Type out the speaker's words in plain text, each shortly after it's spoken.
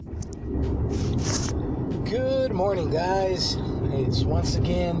morning, guys. It's once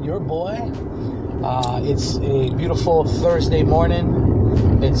again your boy. It's a beautiful Thursday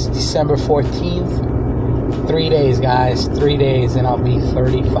morning. It's December 14th. 3 days, guys. 3 days, and I'll be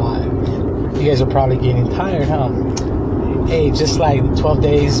 35. You guys are probably getting tired, huh? Hey, just like 12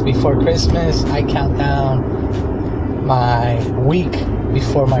 days before Christmas, I count down my week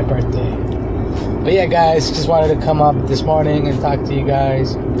before my birthday. But yeah, guys, just wanted to come up this morning and talk to you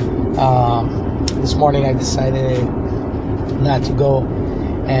guys. This morning I decided not to go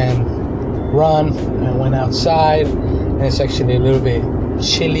and run. I went outside, and it's actually a little bit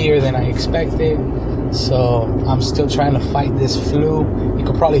chillier than I expected. So I'm still trying to fight this flu. You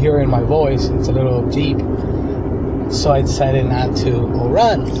could probably hear it in my voice. It's a little deep. So I decided not to go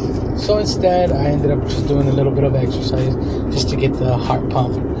run. So instead, I ended up just doing a little bit of exercise just to get the heart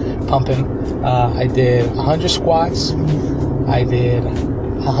pumping. I did 100 squats. I did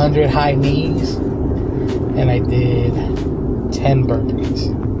 100 high knees. And I did 10 burpees.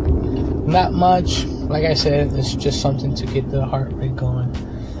 Not much. Like I said, it's just something to get the heart rate going.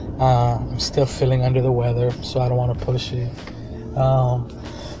 I'm still feeling under the weather, so I don't want to push it.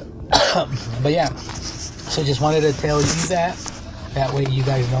 But yeah, so just wanted to tell you that. That way you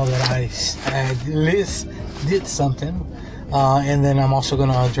guys know that I at least did something. And then I'm also going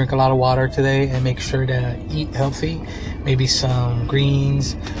to drink a lot of water today and make sure to eat healthy. Maybe some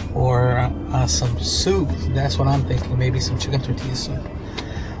greens or some soup. That's what I'm thinking. Maybe some chicken tortilla soup.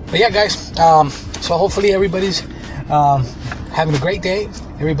 But yeah, guys. So hopefully everybody's having a great day.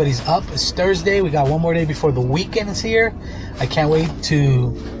 Everybody's up. It's Thursday. We got one more day before the weekend is here. I can't wait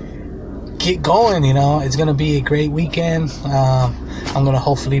to get going. You know, it's going to be a great weekend. I'm going to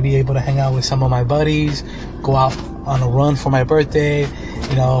hopefully be able to hang out with some of my buddies. Go out on a run for my birthday.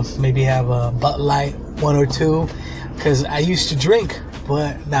 You know, maybe have a Bud Light, 1 or 2. Because I used to drink,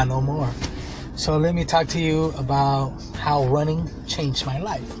 but not no more. So let me talk to you about how running changed my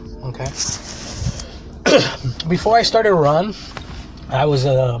life, okay? Before I started to run, I was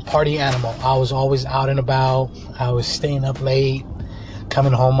a party animal. I was always out and about. I was staying up late,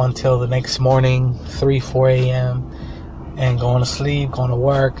 coming home until the next morning, 3, 4 a.m., and going to sleep, going to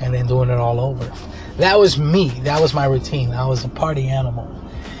work, and then doing it all over. That was me. That was my routine. I was a party animal.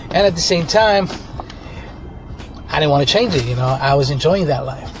 And at the same time, I didn't want to change it, you know. I was enjoying that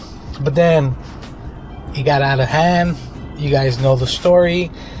life. But then it got out of hand. You guys know the story.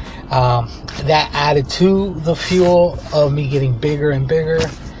 That added to the fuel of me getting bigger and bigger.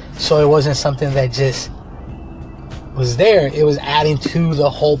 So it wasn't something that just was there. It was adding to the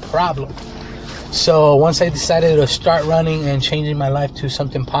whole problem. So once I decided to start running and changing my life to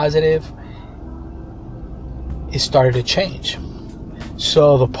something positive, it started to change.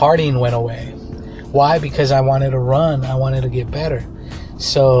 So the partying went away. Why? Because I wanted to run. I wanted to get better.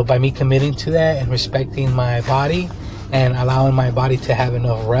 So by me committing to that and respecting my body and allowing my body to have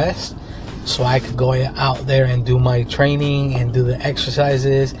enough rest so I could go out there and do my training and do the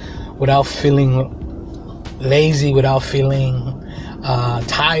exercises without feeling lazy, without feeling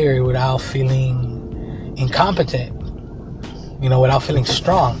tired, without feeling incompetent, you know, without feeling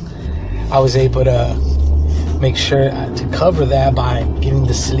strong. I was able to make sure to cover that by getting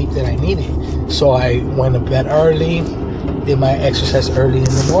the sleep that I needed. So I went to bed early, did my exercise early in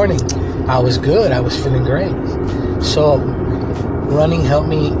the morning. I was good. I was feeling great. So running helped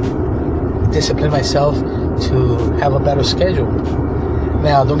me discipline myself to have a better schedule.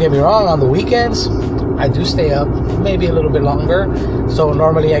 Now, don't get me wrong, on the weekends, I do stay up maybe a little bit longer. So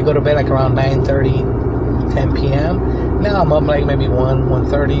normally I go to bed like around 9:30, 10 p.m. Now I'm up like maybe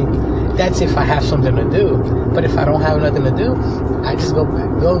 1:30. That's if I have something to do. But if I don't have nothing to do, I just go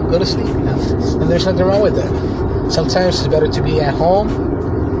to sleep, you know? And there's nothing wrong with that. Sometimes it's better to be at home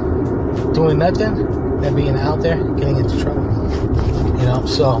doing nothing than being out there getting into trouble, you know?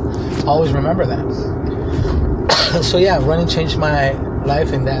 So always remember that. So yeah, running changed my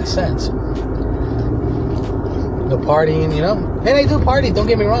life in that sense. The partying, you know? And I do party, don't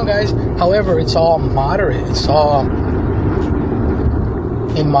get me wrong, guys. However, it's all moderate. It's all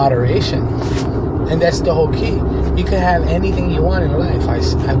in moderation. And that's the whole key. You can have anything you want in life.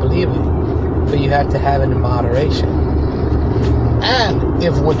 I believe it. But you have to have it in moderation. And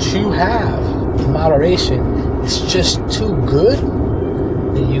if what you have in moderation is just too good,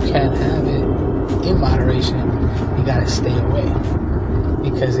 then you can't have it in moderation. You gotta stay away,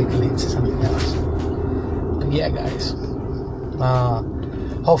 because it can lead to something else. But yeah, guys,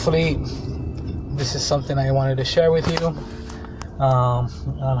 hopefully this is something I wanted to share with you,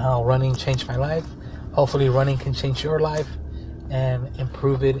 on how running changed my life. Hopefully running can change your life and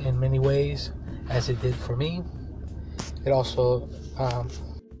improve it in many ways, as it did for me. It also